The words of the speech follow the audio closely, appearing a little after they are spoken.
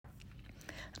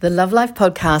the Love Life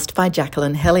podcast by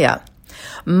Jacqueline Hellier.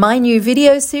 My new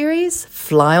video series,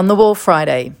 Fly on the Wall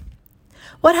Friday.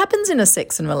 What happens in a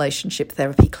sex and relationship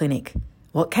therapy clinic?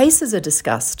 What cases are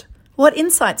discussed? What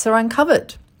insights are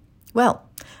uncovered? Well,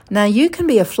 now you can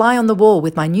be a fly on the wall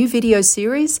with my new video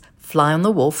series, Fly on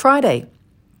the Wall Friday.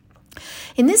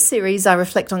 In this series, I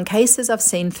reflect on cases I've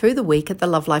seen through the week at the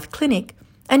Love Life Clinic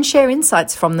and share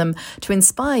insights from them to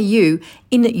inspire you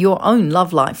in your own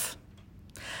love life.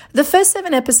 The first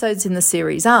 7 episodes in the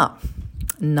series are: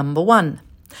 number 1,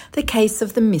 the case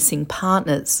of the missing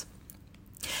partners.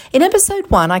 In episode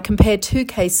 1, I compared 2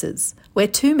 cases where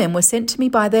 2 men were sent to me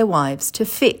by their wives to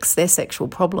fix their sexual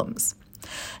problems.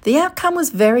 The outcome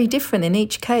was very different in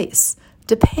each case,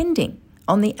 depending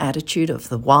on the attitude of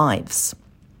the wives.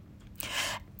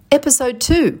 Episode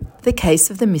 2, the case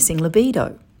of the missing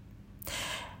libido.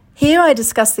 Here I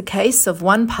discuss the case of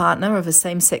one partner of a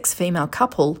same-sex female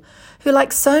couple who,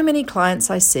 like so many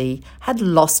clients I see, had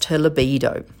lost her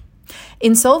libido.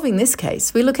 In solving this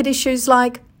case, we look at issues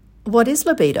like: what is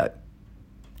libido?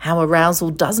 How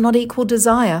arousal does not equal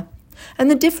desire,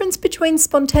 and the difference between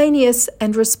spontaneous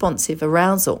and responsive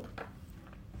arousal.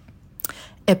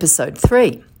 Episode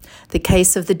 3, the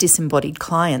case of the disembodied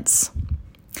clients.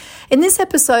 In this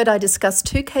episode, I discuss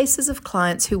 2 cases of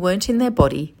clients who weren't in their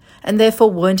body and therefore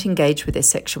weren't engaged with their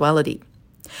sexuality.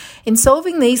 In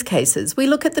solving these cases, we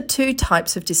look at the 2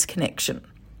 types of disconnection.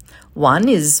 One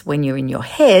is when you're in your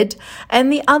head,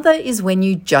 and the other is when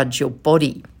you judge your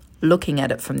body, looking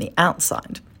at it from the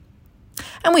outside.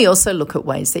 And we also look at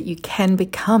ways that you can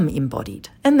become embodied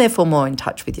and therefore more in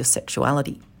touch with your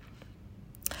sexuality.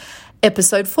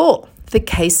 Episode 4, the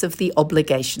case of the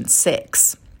obligation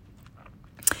sex.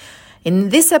 In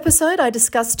this episode, I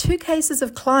discuss 2 cases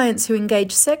of clients who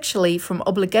engage sexually from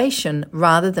obligation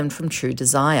rather than from true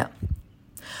desire.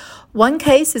 One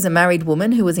case is a married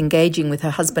woman who was engaging with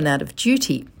her husband out of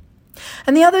duty,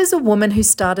 and the other is a woman who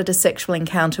started a sexual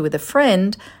encounter with a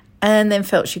friend and then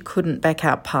felt she couldn't back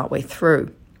out partway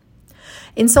through.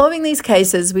 In solving these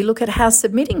cases, we look at how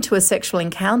submitting to a sexual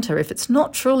encounter, if it's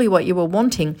not truly what you were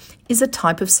wanting, is a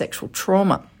type of sexual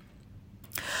trauma.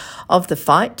 Of the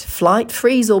fight, flight,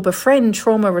 freeze or befriend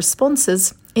trauma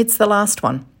responses, it's the last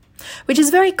one, which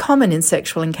is very common in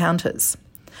sexual encounters.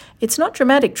 It's not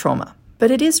dramatic trauma,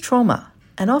 but it is trauma,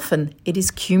 and often it is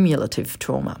cumulative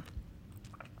trauma.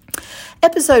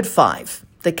 Episode 5,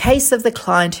 the case of the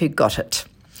client who got it.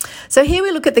 So here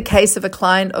we look at the case of a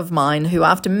client of mine who,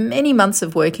 after many months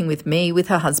of working with me with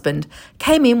her husband,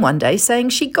 came in one day saying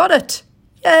she got it.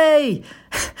 Yay!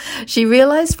 She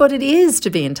realised what it is to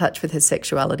be in touch with her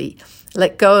sexuality,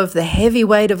 let go of the heavy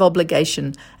weight of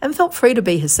obligation, and felt free to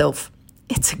be herself.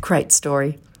 It's a great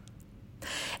story.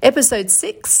 Episode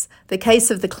 6, the case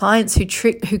of the clients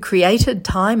who created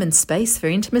time and space for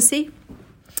intimacy.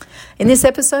 In this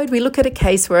episode, we look at a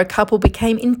case where a couple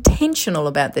became intentional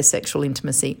about their sexual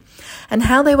intimacy and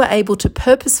how they were able to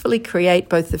purposefully create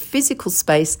both the physical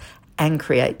space and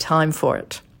create time for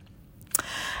it.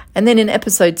 And then in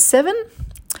episode 7,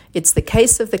 it's the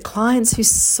case of the clients who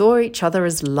saw each other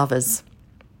as lovers.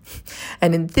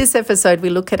 And in this episode, we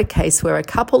look at a case where a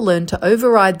couple learned to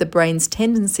override the brain's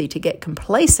tendency to get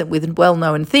complacent with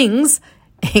well-known things,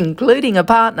 including a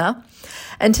partner,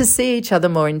 and to see each other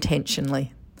more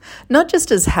intentionally. Not just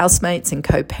as housemates and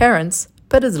co-parents,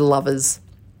 but as lovers.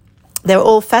 They're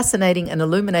all fascinating and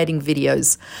illuminating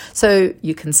videos, so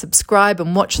you can subscribe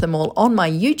and watch them all on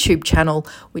my YouTube channel,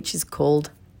 which is called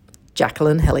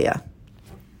Jacqueline Hellier.